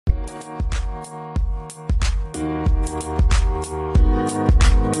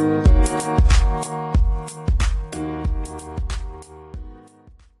Hello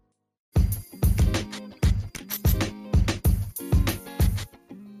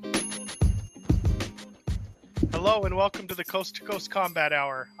and welcome to the Coast to Coast Combat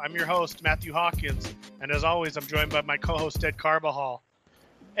Hour. I'm your host, Matthew Hawkins, and as always, I'm joined by my co-host, Ed Carbajal.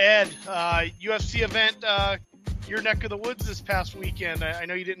 Ed, UFC event, your neck of the woods this past weekend. I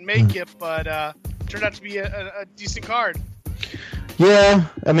know you didn't make it, but turned out to be a decent card. Yeah,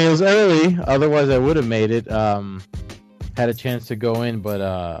 I mean, it was early. Otherwise, I would have made it. Had a chance to go in, but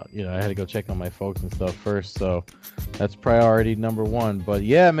I had to go check on my folks and stuff first, so that's priority number one. But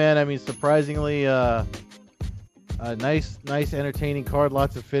yeah, man, I mean, surprisingly, a nice, entertaining card.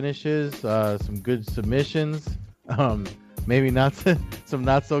 Lots of finishes, some good submissions. Maybe not some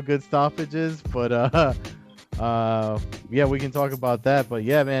not so good stoppages, but yeah, we can talk about that. But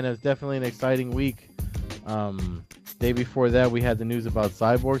yeah, man, it was definitely an exciting week. Day before that, we had the news about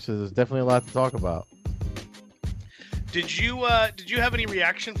Cyborg, so there's definitely a lot to talk about. Did you have any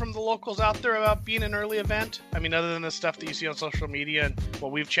reaction from the locals out there about being an early event? I mean, other than the stuff that you see on social media and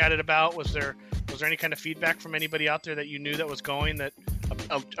what we've chatted about, was there any kind of feedback from anybody out there that you knew that was going that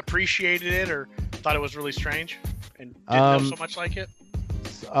appreciated it or thought it was really strange and didn't know so much like it?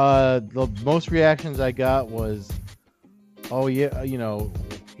 The most reactions I got was, oh yeah,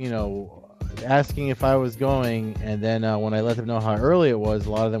 asking if I was going, and then when I let them know how early it was, a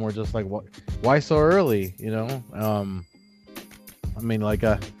lot of them were just like, "What? Why so early?" I mean, like,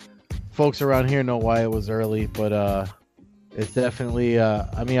 folks around here know why it was early, but it's definitely.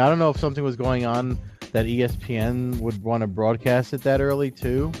 I mean, I don't know if something was going on that ESPN would want to broadcast it that early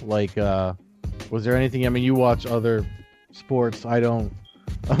too. Like, was there anything? I mean, you watch other sports. I don't.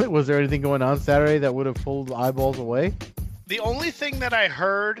 Was there anything going on Saturday that would have pulled eyeballs away? The only thing that I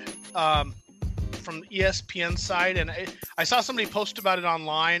heard from the ESPN side, and I saw somebody post about it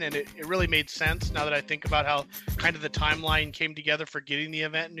online, and it really made sense now that I think about how kind of the timeline came together for getting the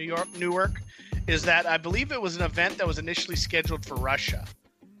event in Newark, is that I believe it was an event that was initially scheduled for Russia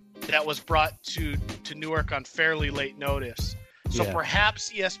that was brought to Newark on fairly late notice. So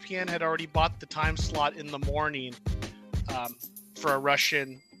perhaps ESPN had already bought the time slot in the morning for a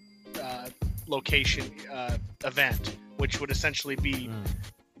Russian location event, which would essentially be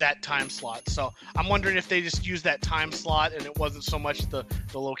that time slot. So I'm wondering if they just used that time slot and it wasn't so much the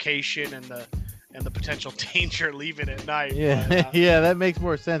location and the potential danger leaving at night. Yeah, but, yeah, that makes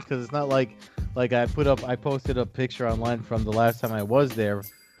more sense because it's not like I posted a picture online from the last time I was there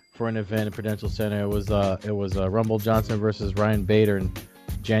for an event at Prudential Center. It was Rumble Johnson versus Ryan Bader in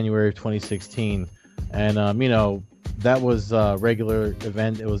January of 2016, and that was a regular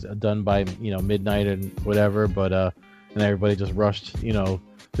event. It was done by midnight and whatever, but and everybody just rushed.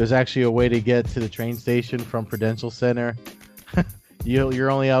 There's actually a way to get to the train station from Prudential Center.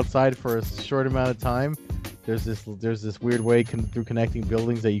 You're only outside for a short amount of time. There's this weird way through connecting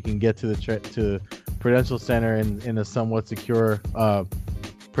buildings that you can get to Prudential Center in a somewhat secure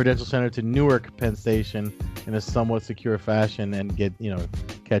Prudential Center to Newark Penn Station in a somewhat secure fashion and get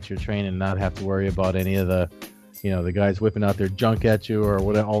catch your train and not have to worry about any of the the guys whipping out their junk at you or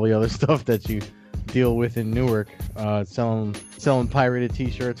all the other stuff that you deal with in Newark, selling pirated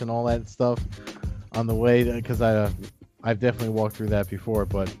T-shirts and all that stuff on the way, because I've definitely walked through that before.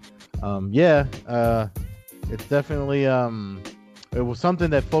 But it's definitely it was something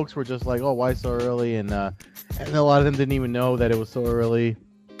that folks were just like, oh, why so early, and a lot of them didn't even know that it was so early.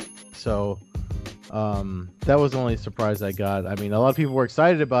 So that was the only surprise I got. I mean, a lot of people were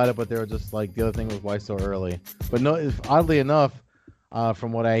excited about it, but they were just like, the other thing was, why so early? But no, oddly enough,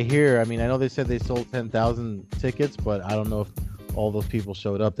 from what I hear, I mean, I know they said they sold 10,000 tickets, but I don't know if all those people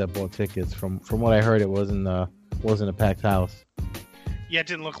showed up that bought tickets. From what I heard, it wasn't a packed house. Yeah, it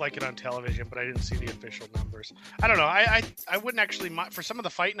didn't look like it on television, but I didn't see the official numbers. I don't know. I wouldn't actually, for some of the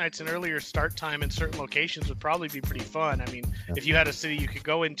fight nights, an earlier start time in certain locations would probably be pretty fun. I mean, if you had a city you could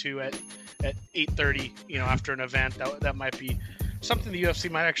go into at 8:30, after an event, that might be something the UFC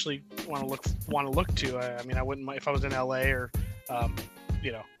might actually want to look to. I mean, I wouldn't mind if I was in LA or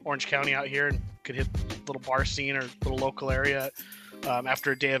Orange County out here and could hit a little bar scene or little local area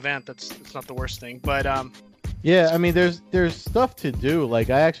after a day event. It's not the worst thing, but yeah, I mean, there's stuff to do.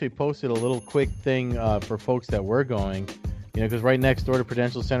 Like, I actually posted a little quick thing for folks that were going, because right next door to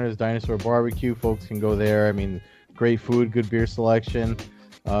Prudential Center is Dinosaur Barbecue. Folks can go there. I mean, great food, good beer selection.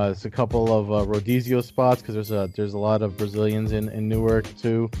 It's a couple of Rodizio spots because there's a lot of Brazilians in Newark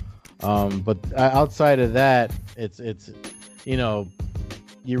too. But outside of that, it's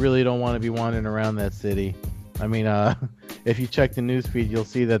you really don't want to be wandering around that city. I mean, if you check the news feed, you'll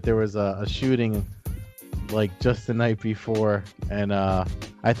see that there was a shooting like just the night before, and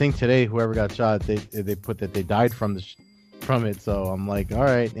I think today whoever got shot, they put that they died from from it. So I'm like, all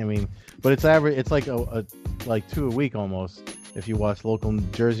right. I mean, but it's average. It's like like 2 a week almost if you watch local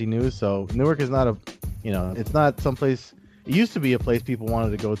Jersey news. So Newark is not it's not someplace. It used to be a place people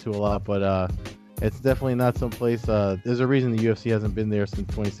wanted to go to a lot, but it's definitely not someplace. There's a reason the UFC hasn't been there since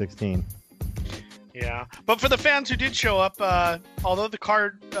 2016. Yeah, but for the fans who did show up, although the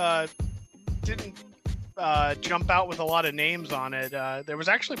card didn't jump out with a lot of names on it, there was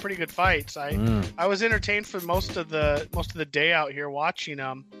actually pretty good fights. I was entertained for most of the day out here watching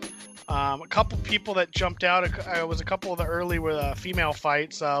them. A couple people that jumped out. Was a couple of the early female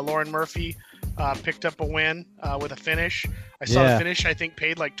fights. Lauren Murphy picked up a win with a finish. I saw the finish. I think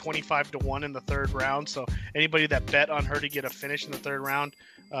paid like 25-1 in the third round. So anybody that bet on her to get a finish in the third round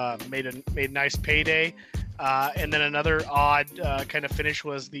made a nice payday. And then another odd kind of finish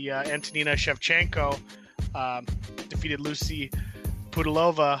was the Antonina Shevchenko defeated Lucy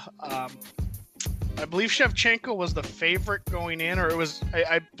Pudilova. I believe Shevchenko was the favorite going in, or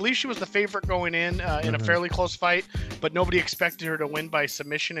I believe she was the favorite going in a fairly close fight, but nobody expected her to win by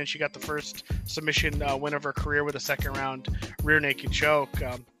submission, and she got the first submission win of her career with a second round rear naked choke.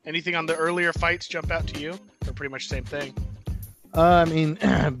 Anything on the earlier fights jump out to you, or pretty much the same thing? I mean,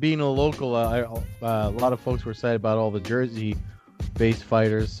 being a local, a lot of folks were excited about all the Jersey-based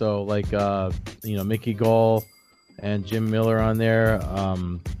fighters. So, like, Mickey Gall and Jim Miller on there.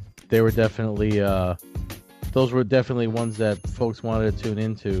 They were definitely, those were definitely ones that folks wanted to tune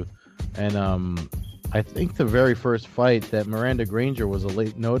into. And I think the very first fight, that Miranda Granger was a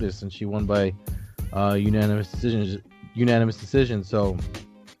late notice, and she won by unanimous decision. So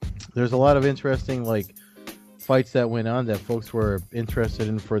there's a lot of interesting, like, fights that went on that folks were interested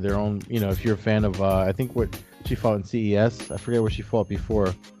in for their own, if you're a fan of, I think what she fought in CES, I forget where she fought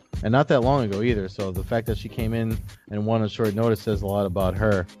before, and not that long ago either. So the fact that she came in and won on short notice says a lot about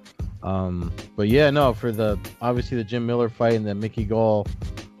her. But yeah, no, for obviously the Jim Miller fight and the Mickey Gall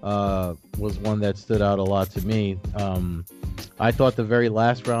was one that stood out a lot to me. I thought the very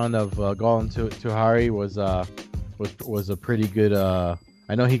last round of Gall and Tuhari was a pretty good. I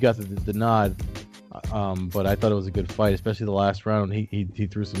know he got the nod. But I thought it was a good fight, especially the last round. He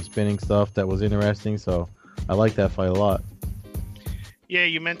threw some spinning stuff that was interesting, so I like that fight a lot. Yeah,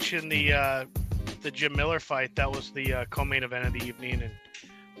 you mentioned the Jim Miller fight. That was the co-main event of the evening, and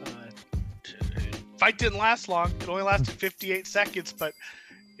fight didn't last long. It only lasted 58 seconds. But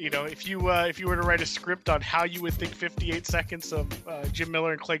if you were to write a script on how you would think 58 seconds of Jim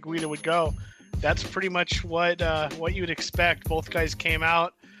Miller and Clay Guida would go, that's pretty much what you would expect. Both guys came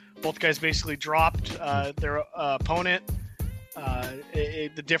out. Both guys basically dropped their opponent.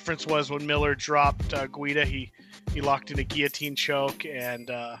 The difference was when Miller dropped Guida, he locked in a guillotine choke, and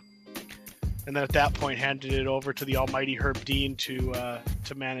then at that point handed it over to the almighty Herb Dean to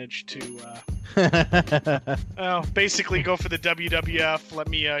manage to basically go for the WWF. Let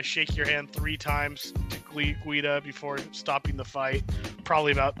me shake your hand 3 times to Guida before stopping the fight.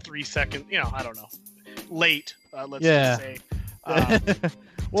 Probably about 3 seconds. I don't know. Late. Let's just say.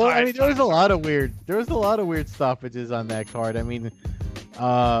 Well, I mean, there was a lot of weird stoppages on that card. I mean,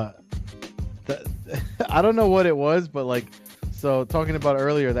 I don't know what it was, but like, so talking about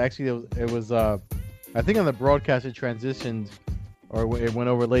earlier, actually it was I think on the broadcast it transitioned, or it went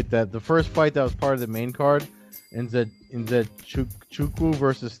over late, that the first fight that was part of the main card, Chukwu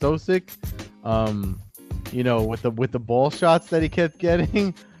versus Stosic, with the ball shots that he kept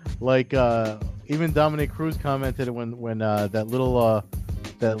getting, like even Dominic Cruz commented when that little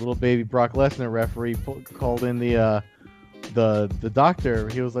baby Brock Lesnar referee called in the doctor.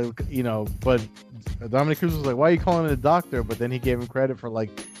 He was like, but Dominic Cruz was like, "Why are you calling in the doctor?" But then he gave him credit for,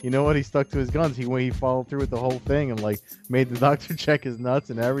 like, he stuck to his guns. He followed through with the whole thing and like made the doctor check his nuts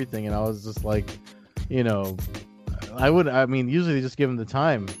and everything. And I was just like, I mean, usually they just give him the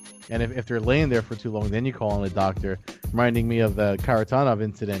time. And if they're laying there for too long, then you call in the doctor. Reminding me of the Karatanov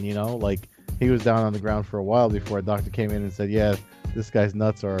incident, like he was down on the ground for a while before a doctor came in and said, "Yeah, this guy's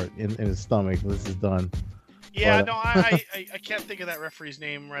nuts are in his stomach. This is done." Yeah, no, I can't think of that referee's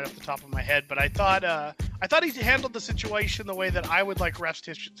name right off the top of my head, but I thought he handled the situation the way that I would like refs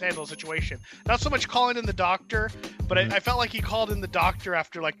to handle a situation. Not so much calling in the doctor, but I felt like he called in the doctor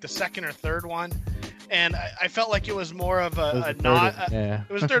after like the second or third one, and I felt like it was more of a nod. It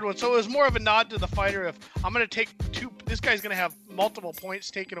was the third one, so it was more of a nod to the fighter of, I'm going to take this guy's going to have multiple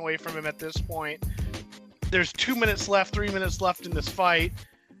points taken away from him at this point. There's 2 minutes left, 3 minutes left in this fight.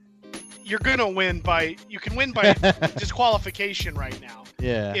 You're gonna win you can win by disqualification right now.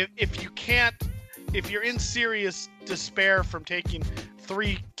 Yeah. If you're in serious despair from taking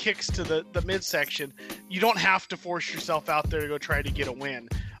 3 kicks to the midsection, you don't have to force yourself out there to go try to get a win.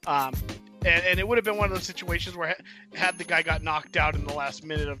 And it would have been one of those situations where had the guy got knocked out in the last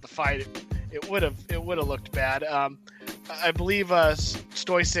minute of the fight, it would have looked bad. I believe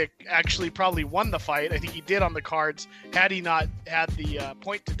Stoycik actually probably won the fight. I think he did on the cards had he not had the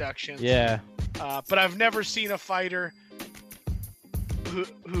point deduction. Yeah. But I've never seen a fighter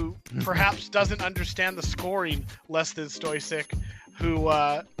who perhaps doesn't understand the scoring less than Stoycik,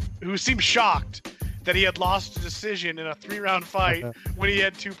 who seemed shocked that he had lost a decision in a 3-round fight when he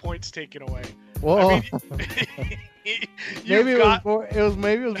had 2 points taken away. Well, I mean, maybe it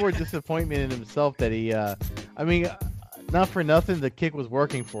was more disappointment in himself that he. I mean, not for nothing, the kick was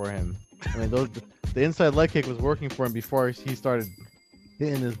working for him. I mean, the inside leg kick was working for him before he started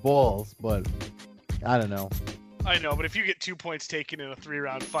hitting his balls. But I don't know. I know, but if you get 2 points taken in a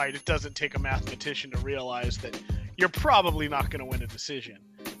 3-round fight, it doesn't take a mathematician to realize that you're probably not going to win a decision.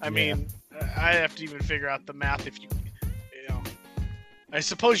 I mean, I have to even figure out the math if you know. I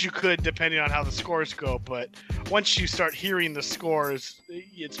suppose you could, depending on how the scores go, but once you start hearing the scores,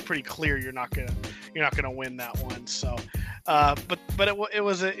 it's pretty clear you're not gonna win that one. So, but it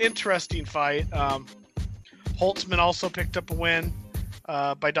was an interesting fight. Holtzman also picked up a win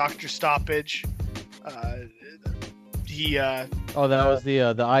by doctor stoppage. That was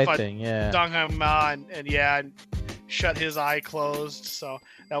the eye thing, yeah. Dong Hyun Ma and shut his eye closed. So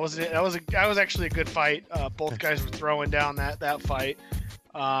that was actually a good fight. Both guys were throwing down that fight.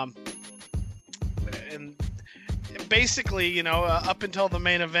 And basically, up until the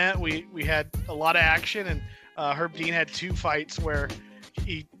main event, we had a lot of action, and Herb Dean had 2 fights where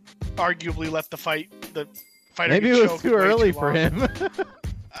he arguably let the fighter maybe get it was choked too early long. for him.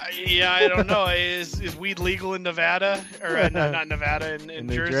 Yeah, I don't know. Is weed legal in Nevada or not Nevada in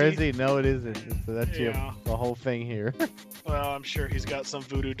New Jersey? No, it isn't. So that's the whole thing here. Well, I'm sure he's got some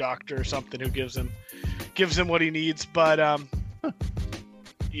voodoo doctor or something who gives him what he needs. But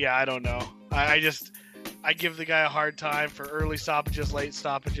yeah, I don't know. I give the guy a hard time for early stoppages, late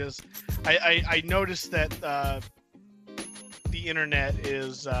stoppages. I noticed that the internet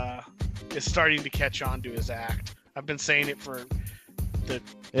is starting to catch on to his act. I've been saying it for the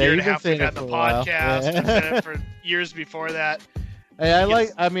year and a half we've had the podcast. I've said it for years before that. Hey, I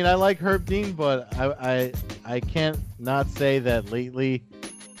like Herb Dean, but I can't not say that lately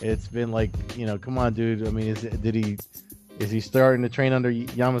it's been like, come on, dude. I mean, is he starting to train under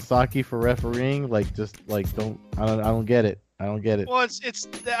Yamasaki for refereeing? Like, I don't get it. I don't get it. Well,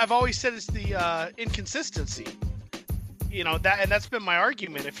 I've always said it's the inconsistency. That's been my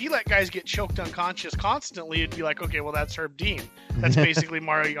argument. If he let guys get choked unconscious constantly, it'd be like, okay, well, that's Herb Dean. That's basically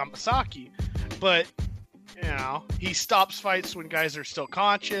Mario Yamasaki. But he stops fights when guys are still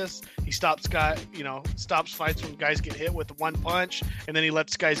conscious. He stops fights when guys get hit with one punch, and then he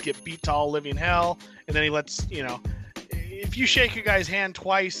lets guys get beat to all living hell, and then he lets if you shake a guy's hand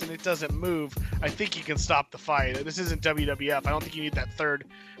twice and it doesn't move, I think you can stop the fight. This isn't WWF. I don't think you need that third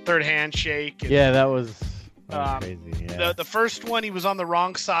handshake. Yeah, that was crazy. Yeah. The first one, he was on the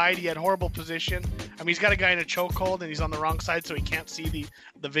wrong side. He had horrible position. I mean, he's got a guy in a chokehold, and he's on the wrong side, so he can't see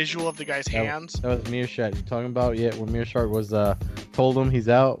the visual of the guy's hands. That was Meerschaert. You talking about when Meerschaert was told him he's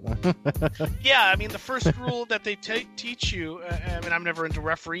out? Yeah, I mean, the first rule that they teach you, I mean, I'm never into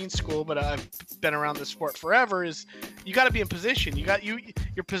refereeing school, but I've been around this sport forever, is you got to be in position.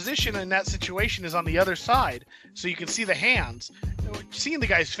 Your position in that situation is on the other side, so you can see the hands. Seeing the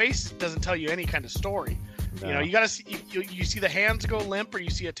guy's face doesn't tell you any kind of story. No. You gotta see you see the hands go limp, or you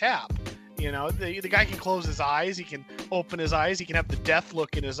see a tap. The guy can close his eyes, he can open his eyes, he can have the death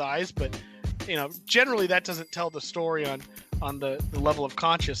look in his eyes, but generally that doesn't tell the story on the level of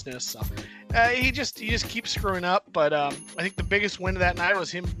consciousness. So he just keeps screwing up. But I think the biggest win of that night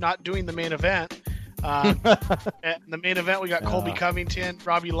was him not doing the main event. At the main event, we got Colby Covington,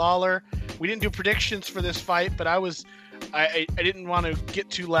 Robbie Lawler. We didn't do predictions for this fight, but I didn't want to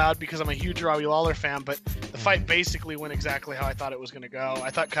get too loud because I'm a huge Robbie Lawler fan, but the fight basically went exactly how I thought it was going to go. I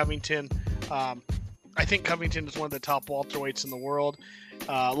thought Covington, I think Covington is one of the top welterweights in the world.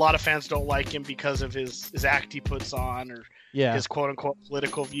 A lot of fans don't like him because of his act he puts on, or his quote-unquote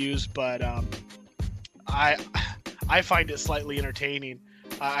political views, but I find it slightly entertaining.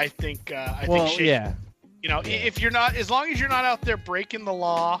 I think if you're not, as long as you're not out there breaking the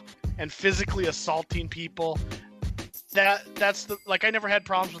law and physically assaulting people, that's I never had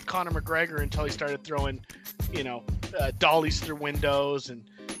problems with Conor McGregor until he started throwing, dollies through windows and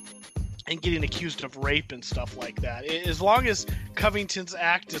getting accused of rape and stuff like that. As long as Covington's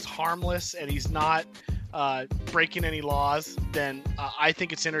act is harmless and he's not breaking any laws, then I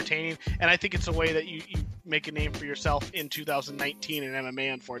think it's entertaining, and I think it's a way that you make a name for yourself in 2019 in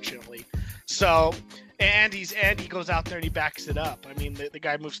MMA, unfortunately. So, and he goes out there and he backs it up. I mean, the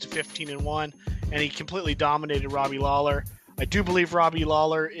guy moves to 15-1, and he completely dominated Robbie Lawler. I do believe Robbie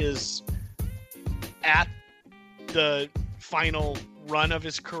Lawler is at the final run of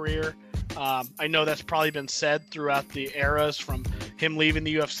his career. I know that's probably been said throughout the eras, from him leaving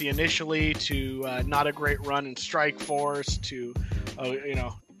the UFC initially to not a great run in Strikeforce to,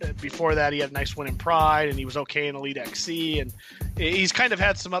 before that he had a nice win in Pride and he was okay in Elite XC, and he's kind of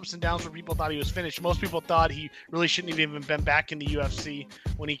had some ups and downs where people thought he was finished. Most people thought he really shouldn't have even been back in the UFC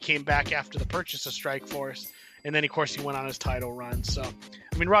when he came back after the purchase of Strikeforce. And then, of course, he went on his title run. So,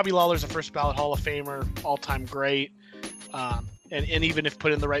 I mean, Robbie Lawler's a first ballot Hall of Famer, all-time great. And even if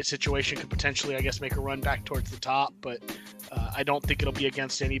put in the right situation, could potentially, I guess, make a run back towards the top. But I don't think it'll be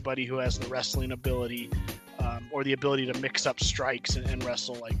against anybody who has the wrestling ability or the ability to mix up strikes and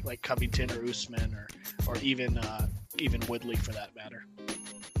wrestle like Covington or Usman or even Woodley for that matter.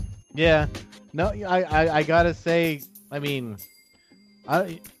 Yeah, no, I gotta say, I mean,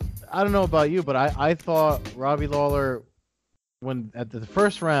 I don't know about you, but I thought Robbie Lawler, when at the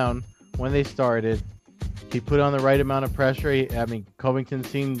first round when they started, he put on the right amount of pressure. Covington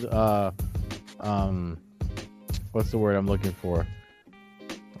seemed what's the word I'm looking for?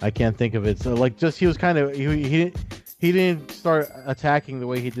 I can't think of it. So he was kind of he didn't start attacking the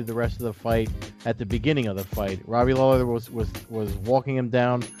way he did the rest of the fight at the beginning of the fight. Robbie Lawler was walking him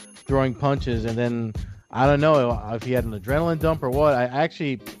down, throwing punches, and then I don't know if he had an adrenaline dump or what.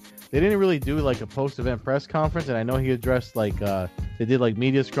 They didn't really do like a post-event press conference, and I know he addressed they did like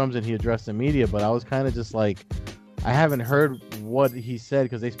media scrums and he addressed the media, but I was kind of just like, I haven't heard what he said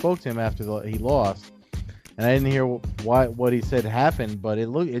because they spoke to him after he lost, and I didn't hear what he said happened, but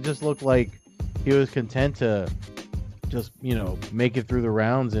it just looked like he was content to just make it through the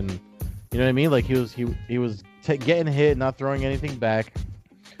rounds, and you know what I mean, like he was getting hit, not throwing anything back.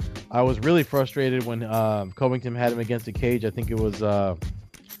 I was really frustrated when Covington had him against the cage. I think it was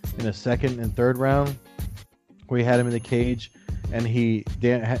in the second and third round where he had him in the cage and he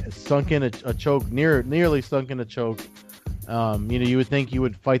sunk in a choke, nearly sunk in a choke. You would think you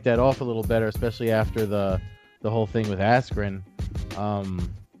would fight that off a little better, especially after the whole thing with Askren.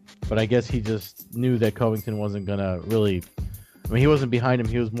 But I guess he just knew that Covington wasn't gonna really. I mean, he wasn't behind him;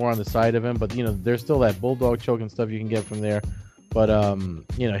 he was more on the side of him. But there's still that bulldog choke and stuff you can get from there. But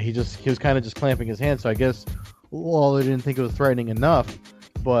he was kind of just clamping his hand. So I guess Lawler didn't think it was threatening enough.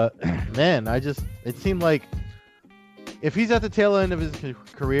 But man, it seemed like if he's at the tail end of his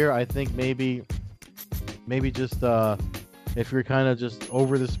career, I think maybe just if you're kind of just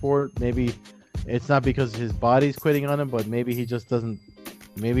over the sport, maybe it's not because his body's quitting on him, but maybe he just doesn't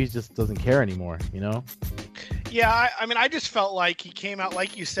care anymore, Yeah, I just felt like he came out,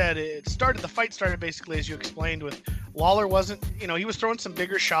 like you said, the fight started basically as you explained, with Lawler wasn't, he was throwing some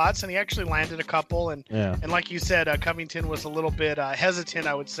bigger shots and he actually landed a couple. And like you said, Covington was a little bit hesitant,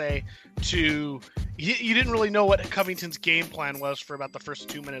 I would say, you didn't really know what Covington's game plan was for about the first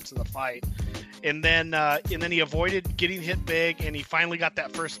 2 minutes of the fight. And then he avoided getting hit big and he finally got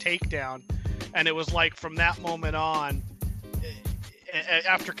that first takedown. And it was like from that moment on,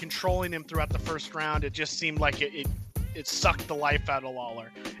 after controlling him throughout the first round, it just seemed like it sucked the life out of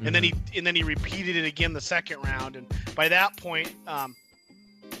Lawler. Mm-hmm. And then he repeated it again the second round, and by that point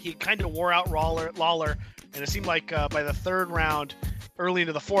he kind of wore out Lawler, and it seemed like by the third round, early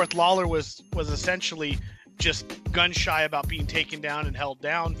into the fourth, Lawler was essentially just gun shy about being taken down and held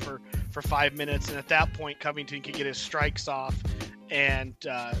down for 5 minutes, and at that point Covington could get his strikes off, and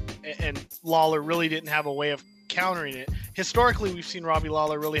Lawler really didn't have a way of countering it. Historically, we've seen Robbie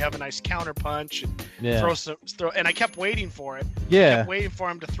Lawler really have a nice counter punch and throw, and I kept waiting for it. Yeah, I kept waiting for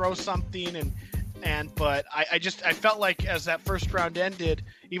him to throw something, but I felt like as that first round ended,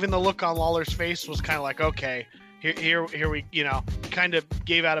 even the look on Lawler's face was kind of like, okay, here we, kind of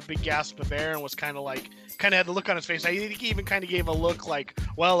gave out a big gasp of air and was kind of had the look on his face. I think he even kind of gave a look like,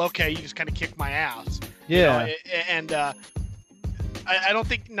 well, okay, you just kind of kicked my ass. Yeah, I don't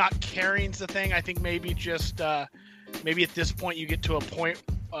think not caring's the thing. I think maybe just maybe at this point you get to a point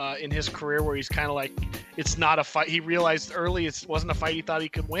in his career where he's kind of like, it's not a fight. He realized early it wasn't a fight he thought he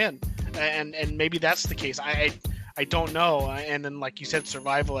could win, and maybe that's the case. I don't know. And then, like you said,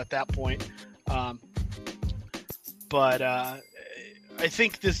 survival at that point. But I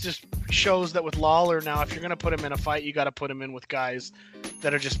think this just shows that with Lawler now, if you're going to put him in a fight, you got to put him in with guys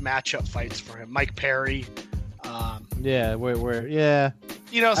that are just matchup fights for him. Mike Perry. Something I guess.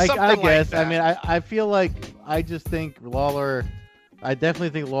 Like that. I mean, I feel like I just think Lawler. I definitely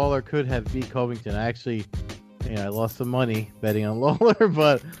think Lawler could have beat Covington. I lost some money betting on Lawler,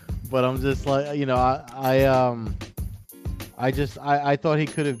 but but I'm just like, I thought he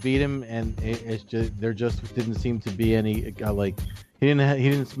could have beat him, and it's just there just didn't seem to be any he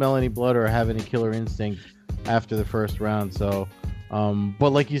didn't smell any blood or have any killer instinct after the first round. So,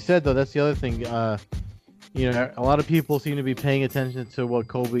 but like you said though, that's the other thing. A lot of people seem to be paying attention to what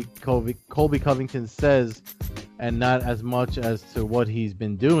Colby Covington says, and not as much as to what he's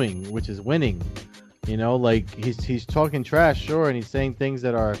been doing, which is winning. He's talking trash, sure, and he's saying things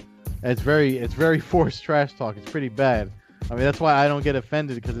that are it's very forced trash talk. It's pretty bad. I mean, that's why I don't get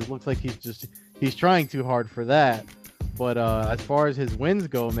offended, because it looks like he's trying too hard for that. But as far as his wins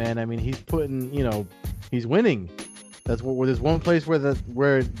go, man, I mean, he's winning. There's one place where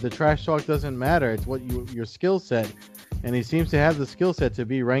the trash talk doesn't matter. It's what your skill set, and he seems to have the skill set to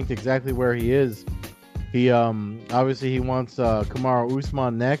be ranked exactly where he is. He obviously he wants Kamaru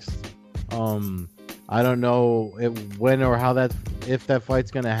Usman next. I don't know when or if that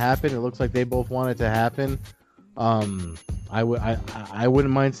fight's gonna happen. It looks like they both want it to happen. I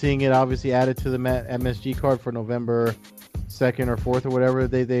wouldn't mind seeing it obviously added to the MSG card for November 2nd or 4th or whatever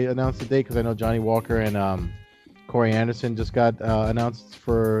they announced the date, because I know Johnny Walker and Corey Anderson just got announced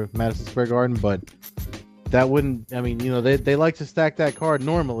for Madison Square Garden, but that wouldn't. I mean, they like to stack that card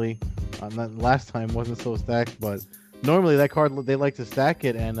normally. Last time wasn't so stacked, but normally that card they like to stack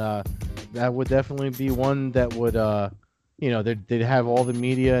it, and that would definitely be one that would they'd have all the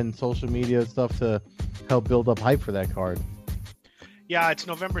media and social media stuff to help build up hype for that card. Yeah, it's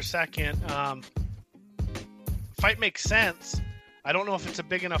November 2nd. Fight makes sense. I don't know if it's a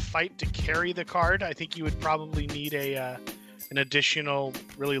big enough fight to carry the card. I think you would probably need an additional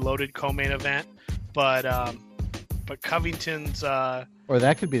really loaded co-main event, but Covington's or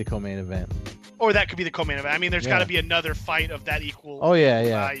that could be the co-main event. Or that could be the co-main event. I mean, there's got to be another fight of that equal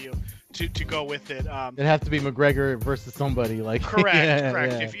value to go with it. It'd have to be McGregor versus somebody like. Correct.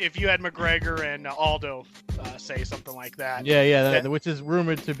 Yeah. If you had McGregor and Aldo say something like that. Yeah, which is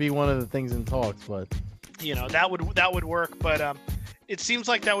rumored to be one of the things in talks, but that would work. But it seems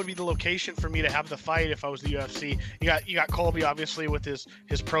like that would be the location for me to have the fight if I was the UFC. You got Colby obviously with his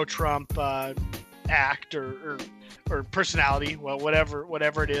pro-Trump act or personality, well,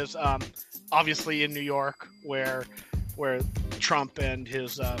 whatever it is. Obviously in New York, where Trump and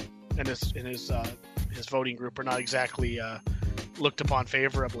his voting group are not exactly looked upon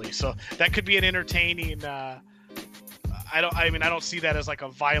favorably. So that could be an entertaining. I don't see that as like a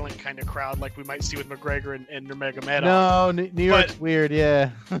violent kind of crowd like we might see with McGregor and Nurmagomedov. No, New York's weird, yeah.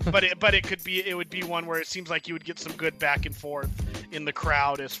 but it would be one where it seems like you would get some good back and forth in the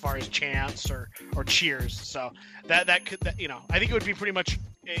crowd as far as chants or cheers. So that could I think it would be pretty much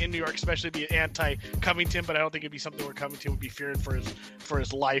in New York, especially be anti-Covington, but I don't think it'd be something where Covington would be fearing for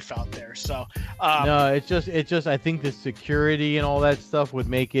his life out there. So no, it's just I think the security and all that stuff would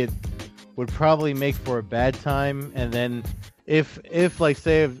probably make for a bad time. And then if I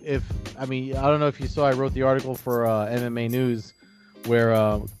don't know if you saw, I wrote the article for MMA News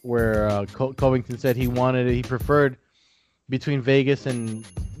where Covington said he preferred between Vegas and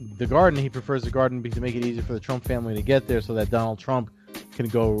the Garden. He prefers the Garden to make it easier for the Trump family to get there, so that Donald Trump can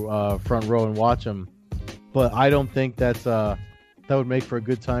go front row and watch him. But I don't think that would make for a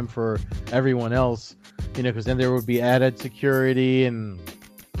good time for everyone else, because then there would be added security and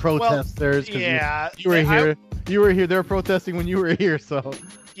protesters. You were here. You were here. They were protesting when you were here. So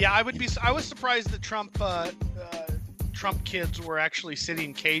yeah, I was surprised that Trump kids were actually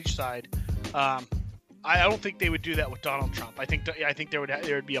sitting cage side. I don't think they would do that with Donald Trump. I think there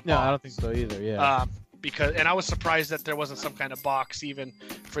would be a box. No, I don't think so either. Yeah. And I was surprised that there wasn't some kind of box even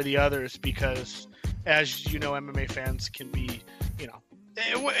for the others, because as you know, MMA fans can be,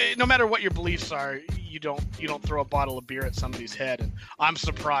 no matter what your beliefs are, you don't throw a bottle of beer at somebody's head. And I'm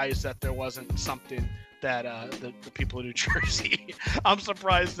surprised that there wasn't something that the people in New Jersey, I'm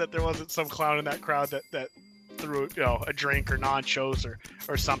surprised that there wasn't some clown in that crowd that threw a drink or nachos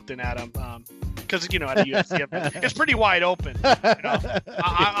or something at him. Because at a UFC event, it's pretty wide open.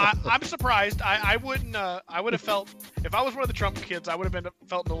 I'm surprised. I would have felt, if I was one of the Trump kids, I would have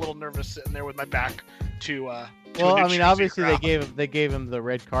felt a little nervous sitting there with my back to. Well, I mean, obviously they gave him the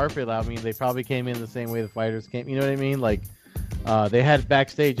red carpet. I mean, they probably came in the same way the fighters came. You know what I mean? Like, they had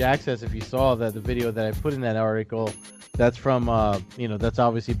backstage access. If you saw the video that I put in that article, that's from that's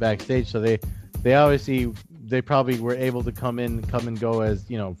obviously backstage. So they probably were able to come and go as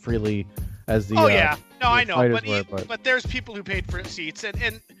freely as the. Oh yeah, no, I know, but there's people who paid for seats,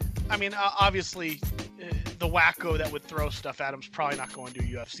 and I mean, obviously, the wacko that would throw stuff at him is probably not going to a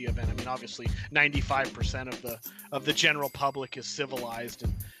UFC event. I mean, obviously, 95% of the general public is civilized,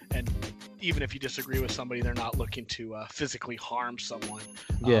 and even if you disagree with somebody, they're not looking to physically harm someone.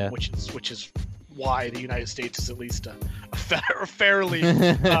 Yeah. Which is why the United States is at least a fairly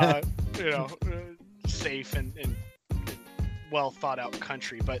safe and well thought out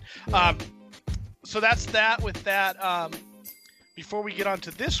country. But so that's that. With that, before we get on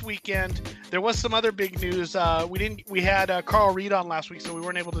to this weekend, there was some other big news. We had Carl Reed on last week, so we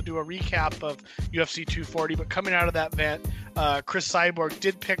weren't able to do a recap of UFC 240. But coming out of that event, Chris Cyborg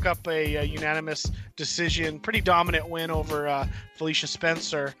did pick up a unanimous decision, pretty dominant win over Felicia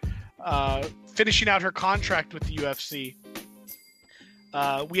Spencer, finishing out her contract with the UFC.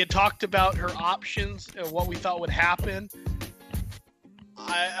 We had talked about her options and what we thought would happen.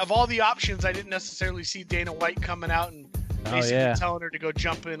 Of all the options, I didn't necessarily see Dana White coming out and basically telling her to go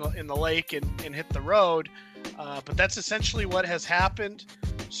jump in the lake and hit the road. But that's essentially what has happened.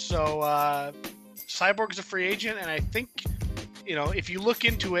 So Cyborg's a free agent, and I think, if you look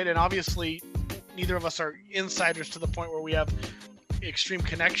into it, and obviously neither of us are insiders to the point where we have extreme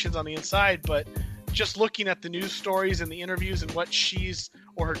connections on the inside, but just looking at the news stories and the interviews and what she's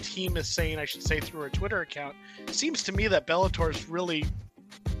or her team is saying, I should say, through her Twitter account, it seems to me that Bellator is really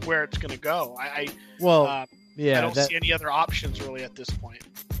where it's going to go. I don't see any other options really at this point.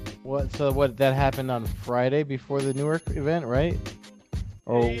 That happened on Friday before the Newark event, right?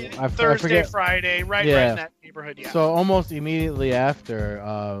 Thursday, Friday, right in that neighborhood. Yeah. So almost immediately after,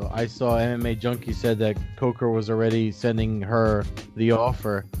 I saw MMA Junkie said that Coker was already sending her the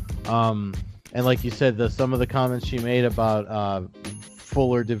offer. And like you said, some of the comments she made about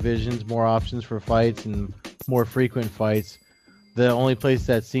fuller divisions, more options for fights, and more frequent fights. The only place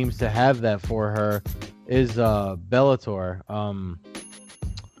that seems to have that for her is Bellator.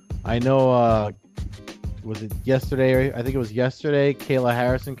 I know. Was it yesterday? I think it was yesterday. Kayla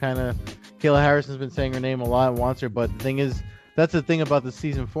Harrison's been saying her name a lot and wants her. But the thing is, that's the thing about the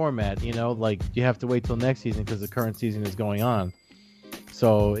season format. Like you have to wait till next season because the current season is going on.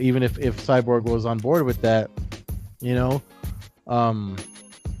 So even if Cyborg was on board with that,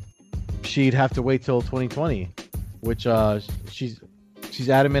 she'd have to wait till 2020, which she's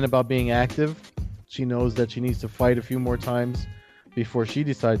adamant about being active. She knows that she needs to fight a few more times before she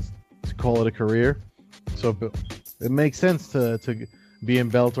decides to call it a career. So it makes sense to be in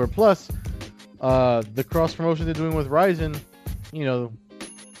Bellator. Plus, the cross promotion they're doing with Ryzen,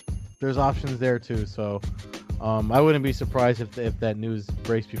 there's options there too. So I wouldn't be surprised if that news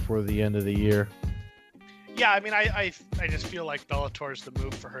breaks before the end of the year. Yeah, I mean, I just feel like Bellator is the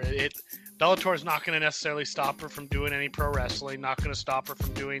move for her. Bellator is not going to necessarily stop her from doing any pro wrestling, not going to stop her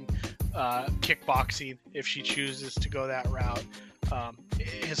from doing kickboxing if she chooses to go that route.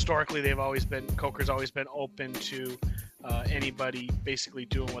 Historically, Coker's always been open to anybody basically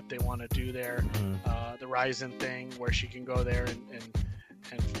doing what they want to do there. Mm-hmm. The Ryzen thing, where she can go there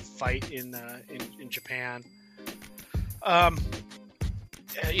and fight in Japan.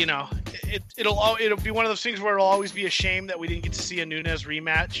 It'll be one of those things where it'll always be a shame that we didn't get to see a Nunes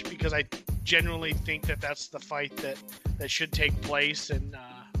rematch, because I genuinely think that that's the fight that should take place, and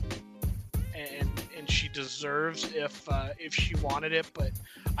she deserves if she wanted it. But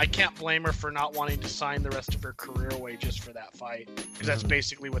I can't blame her for not wanting to sign the rest of her career away just for that fight, because that's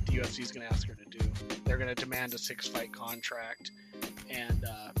basically what the UFC is going to ask her to do. They're going to demand a 6-fight contract, and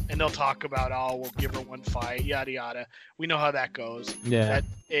they'll talk about, we'll give her one fight, yada yada. We know how that goes. Yeah. That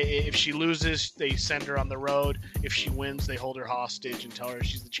if she loses, they send her on the road. If she wins, they hold her hostage and tell her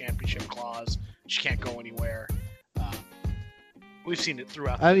she's the championship clause. She can't go anywhere. We've seen it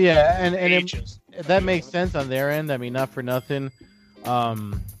throughout. Ages. That makes sense on their end. I mean, not for nothing.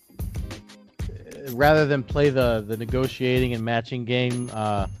 Rather than play the negotiating and matching game,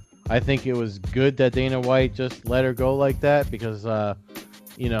 I think it was good that Dana White just let her go like that, because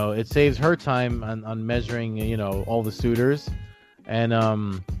it saves her time on measuring all the suitors. And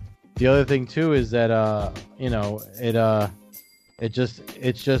the other thing too is that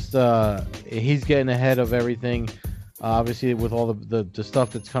it's just he's getting ahead of everything. Obviously, with all the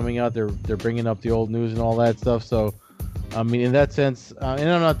stuff that's coming out, they're bringing up the old news and all that stuff. So, I mean, in that sense, and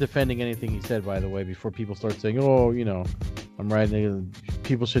I'm not defending anything he said, by the way, before people start saying, I'm riding.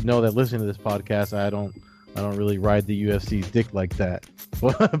 People should know that listening to this podcast, I don't really ride the UFC's dick like that.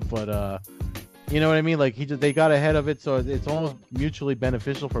 But you know what I mean? Like they got ahead of it, so it's almost mutually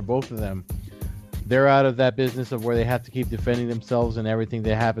beneficial for both of them. They're out of that business of where they have to keep defending themselves and everything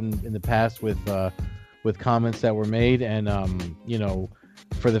that happened in the past with comments that were made, and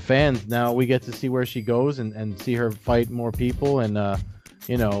for the fans, now we get to see where she goes and see her fight more people, and if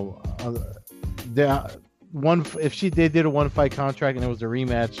they did a 1-fight contract and it was a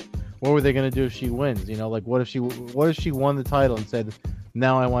rematch, what were they going to do if she wins? What if she won the title and said,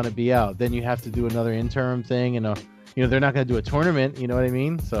 now I want to be out. Then you have to do another interim thing, and they're not going to do a tournament. You know what I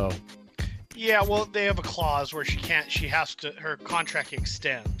mean? So. Yeah, well, they have a clause where her contract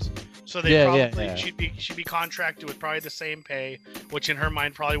extends. So they she'd be contracted with probably the same pay, which in her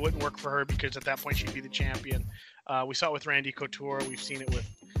mind probably wouldn't work for her because at that point she'd be the champion. We saw it with Randy Couture. We've seen it with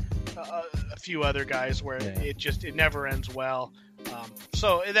a few other guys where it never ends well.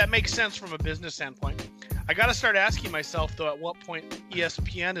 So that makes sense from a business standpoint. I got to start asking myself though, at what point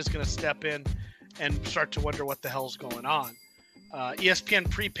ESPN is going to step in and start to wonder what the hell's going on. ESPN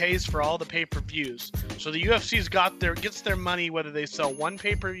prepays for all the pay-per-views, so the UFC's gets their money whether they sell one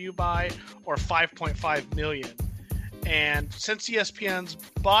pay-per-view buy or 5.5 million. And since ESPN's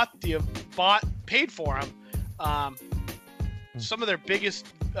paid for them, some of their biggest,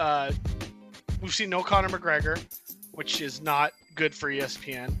 we've seen no Conor McGregor, which is not good for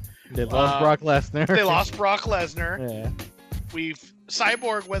ESPN. They lost Brock Lesnar. They lost Brock Lesnar. Yeah.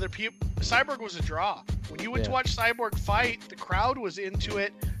 Cyborg was a draw. When you went to watch Cyborg fight, the crowd was into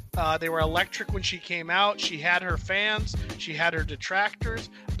it. They were electric when she came out. She had her fans, she had her detractors,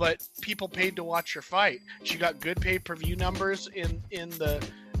 but people paid to watch her fight. She got good pay-per-view numbers in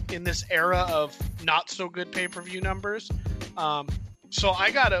this era of not so good pay-per-view numbers. So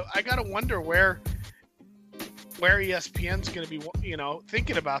I gotta wonder where ESPN's going to be,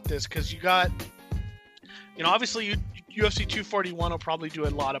 thinking about this, because you got, obviously UFC 241 will probably do a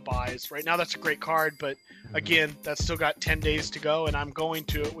lot of buys. Right now, that's a great card, but again, that's still got 10 days to go, and I'm going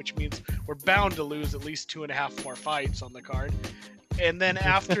to it, which means we're bound to lose at least 2.5 more fights on the card. And then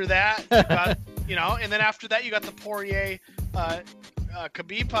after that, you got the Poirier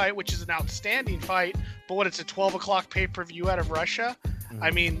Khabib fight, which is an outstanding fight, but when it's a 12 o'clock pay-per-view out of Russia,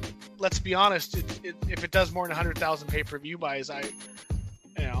 I mean, let's be honest, if it does more than 100,000 pay-per-view buys,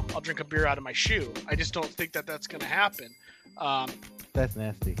 I'll drink a beer out of my shoe. I just don't think that's going to happen. That's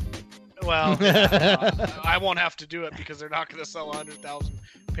nasty. Well, I won't have to do it because they're not going to sell 100,000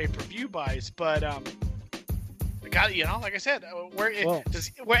 pay-per-view buys. But like I said,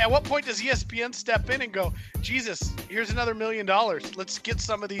 at what point does ESPN step in and go, Jesus, here's another $1 million. Let's get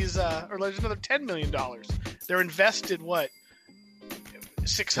some of these, or there's another $10 million. They're invested what?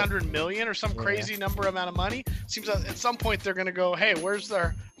 600 million or some crazy amount of money. Seems like at some point they're going to go, hey, where's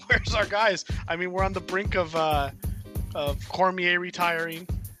our guys? I mean, we're on the brink of Cormier retiring.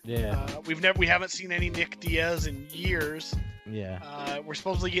 Yeah. We haven't seen any Nick Diaz in years. Yeah. We're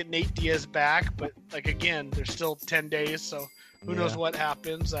supposedly getting Nate Diaz back, but again, there's still 10 days, so who knows what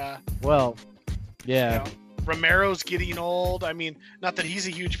happens. Romero's getting old. I mean, not that he's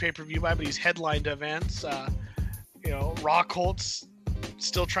a huge pay-per-view buy, but he's headlined events. Rockholt's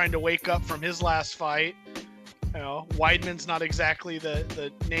still trying to wake up from his last fight. Weidman's not exactly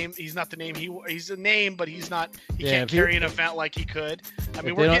the name. He's not the name. He's a name, but he's not. He can't carry an event like he could. I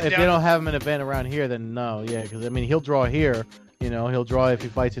mean, if they don't have him an event around here, then no, because I mean, he'll draw here. He'll draw if he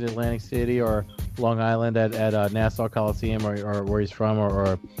fights in Atlantic City or Long Island at Nassau Coliseum or where he's from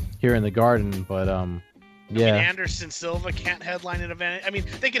or here in the Garden. But I mean, Anderson Silva can't headline an event. I mean,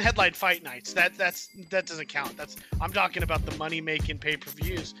 they can headline fight nights. That doesn't count. I'm talking about the money making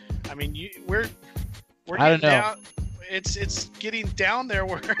pay-per-views. I mean, we're getting down. It's getting down there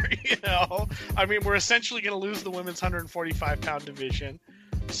where I mean, we're essentially going to lose the women's 145-pound division.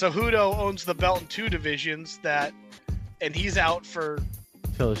 Cejudo owns the belt in 2 divisions and he's out for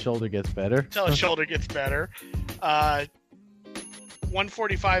till his shoulder gets better.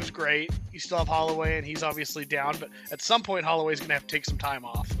 145 is great. You still have Holloway, and he's obviously down. But at some point, Holloway's going to have to take some time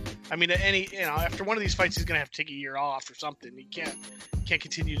off. I mean, after one of these fights, he's going to have to take a year off or something. He can't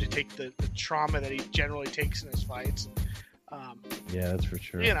continue to take the trauma that he generally takes in his fights. Yeah, that's for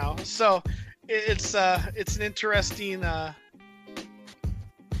sure. So it's an interesting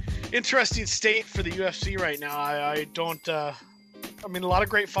state for the UFC right now. I don't. I mean, a lot of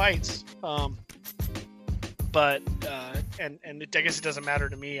great fights. But I guess it doesn't matter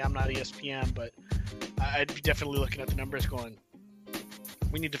to me. I'm not ESPN, but I'd be definitely looking at the numbers, going,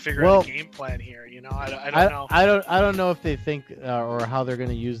 we need to figure out a game plan here. I don't know. I don't know if they think or how they're going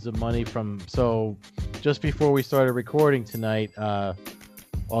to use the money from. So, just before we started recording tonight,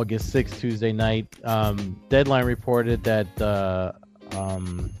 August 6th, Tuesday night, Deadline reported that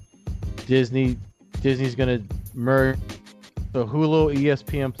Disney's going to merge. So Hulu,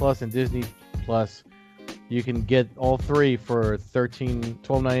 ESPN Plus, and Disney Plus. You can get all 3 for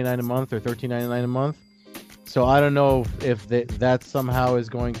 $12.99 a month or $13.99 a month. So I don't know if that somehow is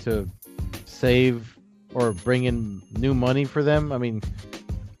going to save or bring in new money for them. I mean,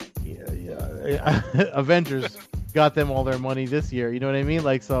 Avengers got them all their money this year. You know what I mean?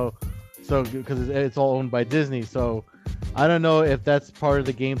 So because it's all owned by Disney. So I don't know if that's part of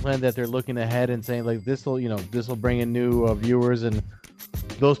the game plan that they're looking ahead and saying like this will bring in new viewers, and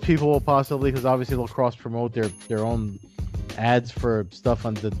those people will possibly, because obviously they'll cross promote their own ads for stuff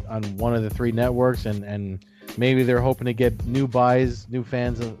on one of the three networks, and maybe they're hoping to get new buys, new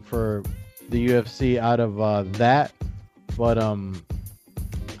fans for the UFC out of that. But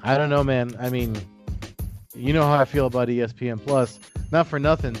I don't know, man. I mean, you know how I feel about ESPN Plus. Not for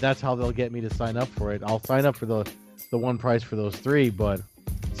nothing, that's how they'll get me to sign up for it. I'll sign up for the one price for those three, but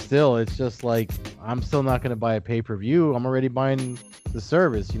still, it's just like I'm still not going to buy a pay-per-view. I'm already buying the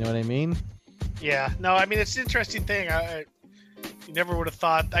service. You know what I mean? Yeah. No, I mean, it's an interesting thing. You never would have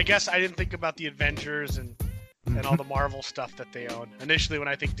thought. I guess I didn't think about the Avengers and all the Marvel stuff that they own. Initially, when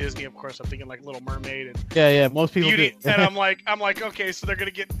I think Disney, of course, I'm thinking like Little Mermaid and yeah. Most people Beauty. do. And I'm like, okay, so they're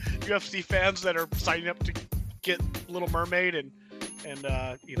gonna get UFC fans that are signing up to get Little Mermaid and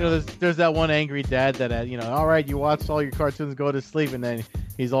you know, there's that one angry dad that all right, you watched all your cartoons, go to sleep, and then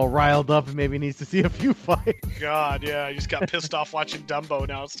he's all riled up and maybe needs to see a few fights. God, yeah, I just got pissed off watching Dumbo.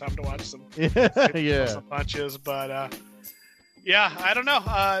 Now it's time to watch some some punches. But yeah, I don't know.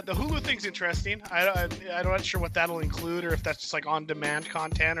 The Hulu thing's interesting. I'm not sure what that'll include, or if that's just like on-demand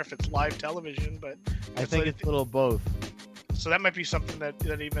content, or if it's live television. But I think it's a little both. So that might be something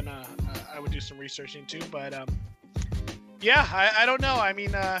that even I would do some research into. But yeah, I don't know. I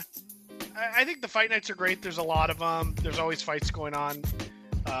mean, I think the fight nights are great. There's a lot of them. There's always fights going on.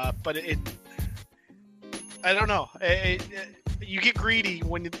 But I don't know. You get greedy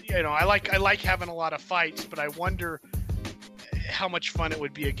when I like having a lot of fights, but I wonder how much fun it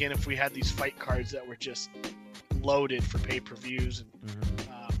would be again if we had these fight cards that were just loaded for pay-per-views. And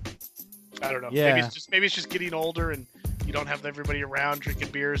I don't know. Yeah. Maybe it's just getting older and you don't have everybody around drinking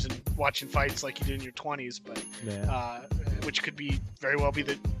beers and watching fights like you did in your 20s, but which could be very well be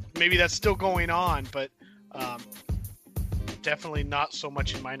that maybe that's still going on, but definitely not so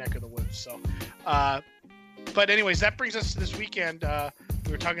much in my neck of the woods. So, but anyways, that brings us to this weekend.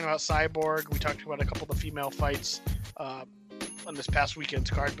 We were talking about Cyborg. We talked about a couple of the female fights on this past weekend's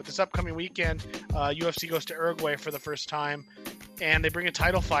card, but this upcoming weekend, UFC goes to Uruguay for the first time, and they bring a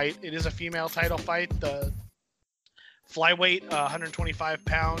title fight. It is a female title fight. The flyweight,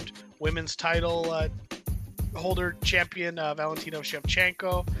 125-pound women's title holder champion Valentina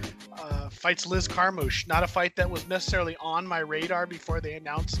Shevchenko fights Liz Carmouche. Not a fight that was necessarily on my radar before they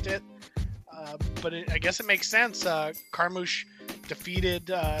announced it, but I guess it makes sense. Carmouche defeated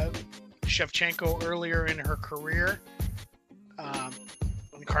Shevchenko earlier in her career.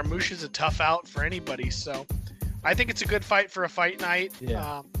 And Carmouche is a tough out for anybody, so I think it's a good fight for a fight night.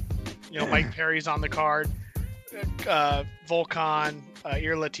 Yeah. Mike Perry's on the card. Volkan,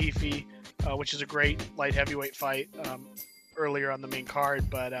 Ir Latifi, which is a great light heavyweight fight earlier on the main card.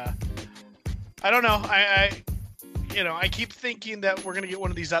 But I don't know. I keep thinking that we're going to get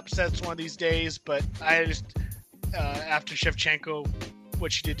one of these upsets one of these days, but I just after Shevchenko,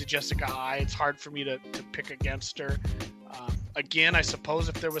 what she did to Jessica Eye, it's hard for me to pick against her. Again, I suppose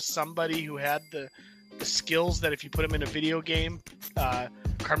if there was somebody who had the skills that if you put them in a video game,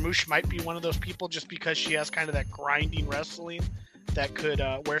 Carmouche might be one of those people, just because she has kind of that grinding wrestling that could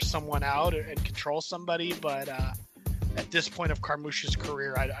wear someone out and control somebody. But at this point of Carmouche's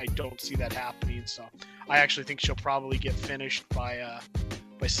career, I don't see that happening. So I actually think she'll probably get finished by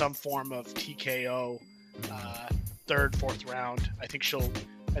some form of TKO, third, fourth round. I think she'll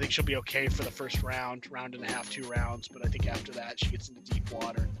be okay for the first round and a half, 2 rounds. But I think after that, she gets into deep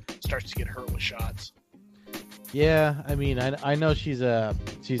water, starts to get hurt with shots. Yeah, I mean, I know she's a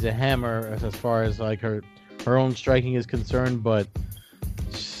hammer as far as like her own striking is concerned, but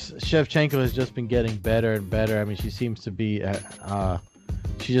Shevchenko has just been getting better and better. I mean, she just seems to be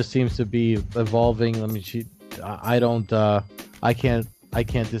evolving. I mean, I can't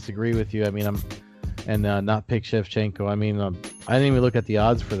disagree with you. I mean, not pick Shevchenko. I mean, I didn't even look at the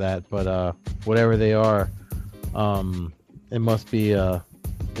odds for that, but whatever they are, it must be.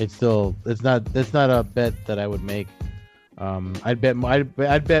 It's not a bet that I would make. I'd bet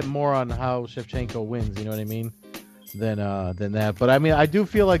more on how Shevchenko wins. You know what I mean? Than that. But I mean, I do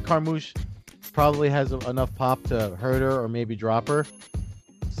feel like Carmouche probably has enough pop to hurt her or maybe drop her.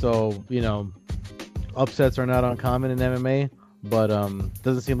 So upsets are not uncommon in MMA, but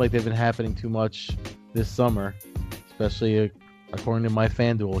doesn't seem like they've been happening too much this summer, especially according to my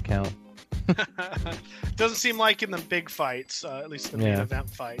FanDuel account. Doesn't seem like in the big fights, at least the main event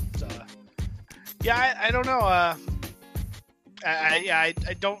fight. I don't know. I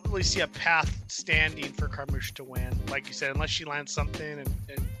don't really see a path standing for Carmouche to win, like you said, unless she lands something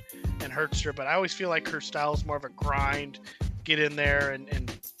and hurts her. But I always feel like her style is more of a grind, get in there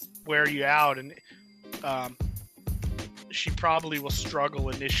and wear you out. And she probably will struggle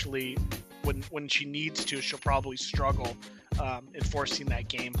initially. When she needs to, she'll probably struggle enforcing that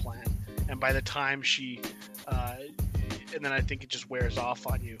game plan. And by the time and then I think it just wears off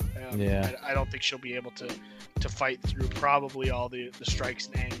on you. I don't think she'll be able to fight through probably all the strikes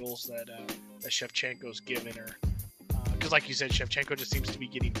and angles that Shevchenko's given her. Because like you said, Shevchenko just seems to be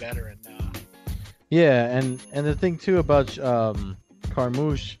getting better. And and the thing too about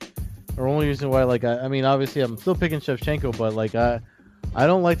Carmouche, or only reason why, like, I mean, obviously I'm still picking Shevchenko, but like I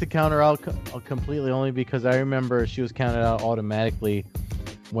don't like to count her out completely, only because I remember she was counted out automatically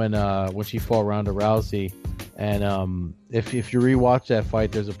when she fought Ronda Rousey. And if you rewatch that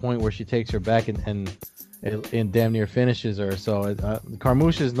fight, there's a point where she takes her back and damn near finishes her. So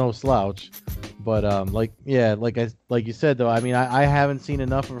Carmouche is no slouch, but like you said though, I mean I haven't seen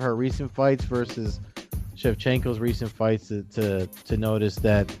enough of her recent fights versus Shevchenko's recent fights to notice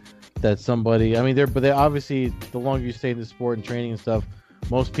that somebody. I mean they obviously, the longer you stay in the sport and training and stuff,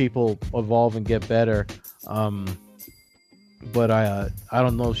 most people evolve and get better. But I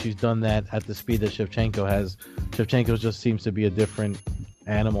don't know if she's done that at the speed that Shevchenko has. Shevchenko just seems to be a different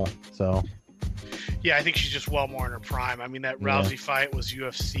animal. So yeah, I think she's just well more in her prime. I mean, that Rousey fight was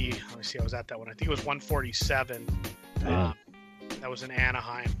UFC. Let me see, I was at that one. I think it was 147. That was in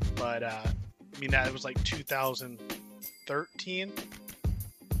Anaheim. But I mean, that was like 2013,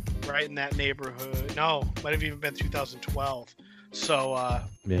 right in that neighborhood. No, might have even been 2012. So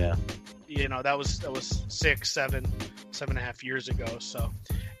you know, that was 7.5 years ago. So,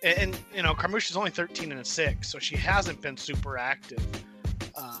 and you know, Carmouche is only 13-6, so she hasn't been super active.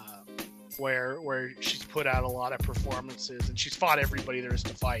 Where she's put out a lot of performances, and she's fought everybody there is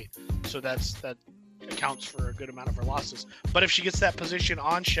to fight. So that accounts for a good amount of her losses. But if she gets that position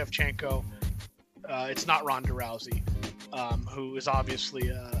on Shevchenko, it's not Ronda Rousey, who is obviously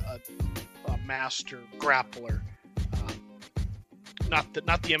a master grappler. Not the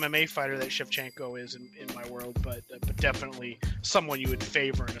MMA fighter that Shevchenko is in my world, but definitely someone you would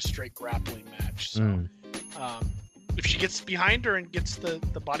favor in a straight grappling match. So if she gets behind her and gets the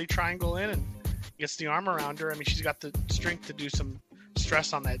body triangle in and gets the arm around her, I mean, she's got the strength to do some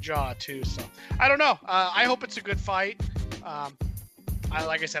stress on that jaw too. So I don't know. I hope it's a good fight.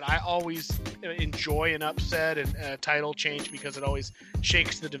 Like I said, I always enjoy an upset and a title change because it always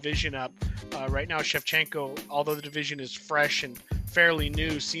shakes the division up. Right now, Shevchenko, although the division is fresh and fairly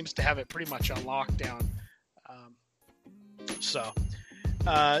new, seems to have it pretty much on lockdown.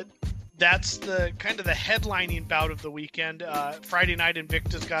 That's the kind of the headlining bout of the weekend. Friday night,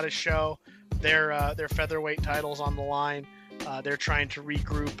 Invicta's got a show. Their featherweight titles on the line. They're trying to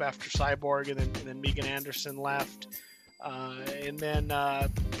regroup after Cyborg and then Megan Anderson left. And then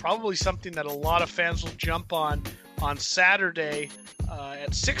probably something that a lot of fans will jump on Saturday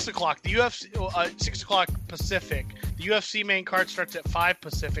at 6 o'clock. The UFC 6 o'clock Pacific. The UFC main card starts at 5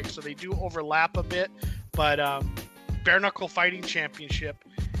 Pacific, so they do overlap a bit. But Bare Knuckle Fighting Championship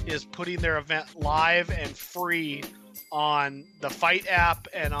is putting their event live and free on the Fight app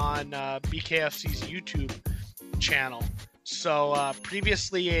and on BKFC's YouTube channel. So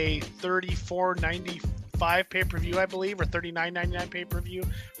previously a $34.95 pay-per-view, I believe, or $39.99 pay-per-view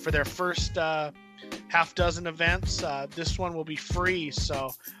for their first half dozen events. This one will be free.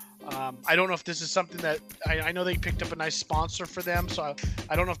 So I don't know if this is something that I know they picked up a nice sponsor for them. So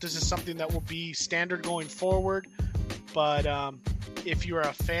I don't know if this is something that will be standard going forward. But if you're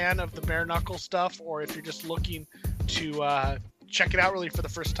a fan of the bare knuckle stuff, or if you're just looking to check it out really for the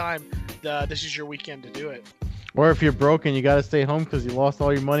first time, this is your weekend to do it. Or if you're broken, you got to stay home because you lost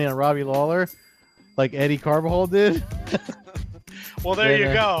all your money on Robbie Lawler, like Eddie Carbajal did. Well, there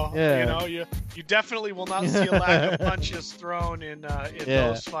you go. Yeah. You know, you definitely will not see a lack of punches thrown in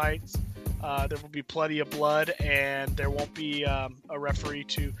those fights. There will be plenty of blood, and there won't be a referee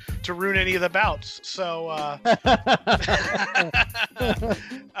to ruin any of the bouts. So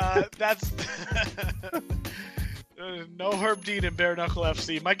that's no Herb Dean in Bare Knuckle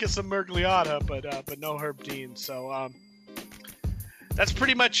FC. Might get some Mergliata, but no Herb Dean. So that's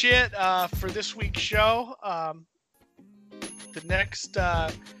pretty much it for this week's show. The next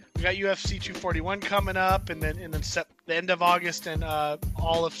we got UFC 241 coming up, and then the end of August and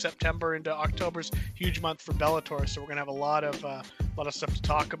all of September into October's huge month for Bellator. So we're gonna have a lot of stuff to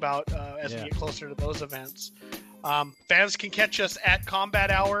talk about as we get closer to those events. Fans can catch us at Combat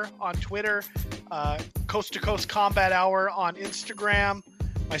Hour on Twitter, Coast to Coast Combat Hour on Instagram,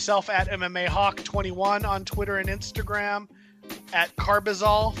 myself at MMA Hawk 21 on Twitter and Instagram, at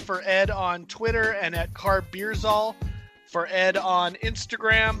Carbazol for Ed on Twitter, and at Carbeerzol for Ed on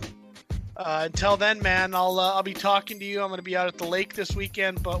Instagram. Until then, man, I'll be talking to you. I'm going to be out at the lake this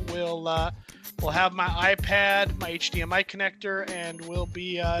weekend, but we'll will have my iPad, my HDMI connector, and will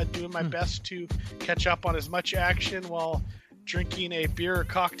be doing my best to catch up on as much action while drinking a beer or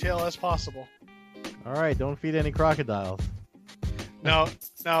cocktail as possible. All right, don't feed any crocodiles. No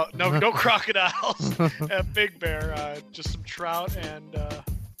crocodiles at Big Bear. Just some trout, and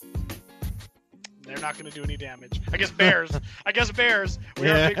they're not going to do any damage. I guess bears. We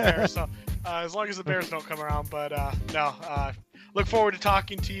are Big Bear, so as long as the bears don't come around. But look forward to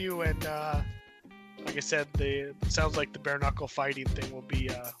talking to you. And like I said, it sounds like the bare knuckle fighting thing will be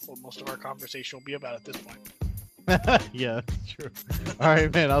what most of our conversation will be about at this point. Yeah, that's true. All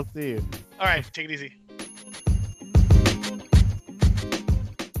right, man. I'll see you. All right, take it easy.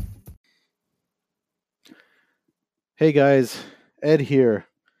 Hey guys, Ed here,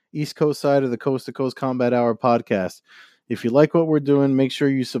 East Coast side of the Coast to Coast Combat Hour podcast. If you like what we're doing, make sure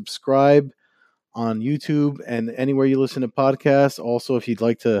you subscribe on YouTube and anywhere you listen to podcasts. Also, if you'd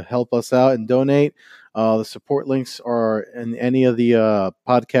like to help us out and donate, the support links are in any of the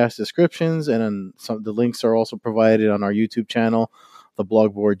podcast descriptions, and the links are also provided on our YouTube channel, The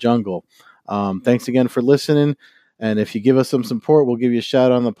Blogboard Jungle. Thanks again for listening, and if you give us some support, we'll give you a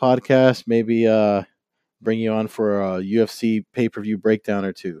shout out on the podcast, maybe bring you on for a UFC pay-per-view breakdown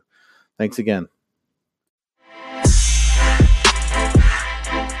or two. Thanks again.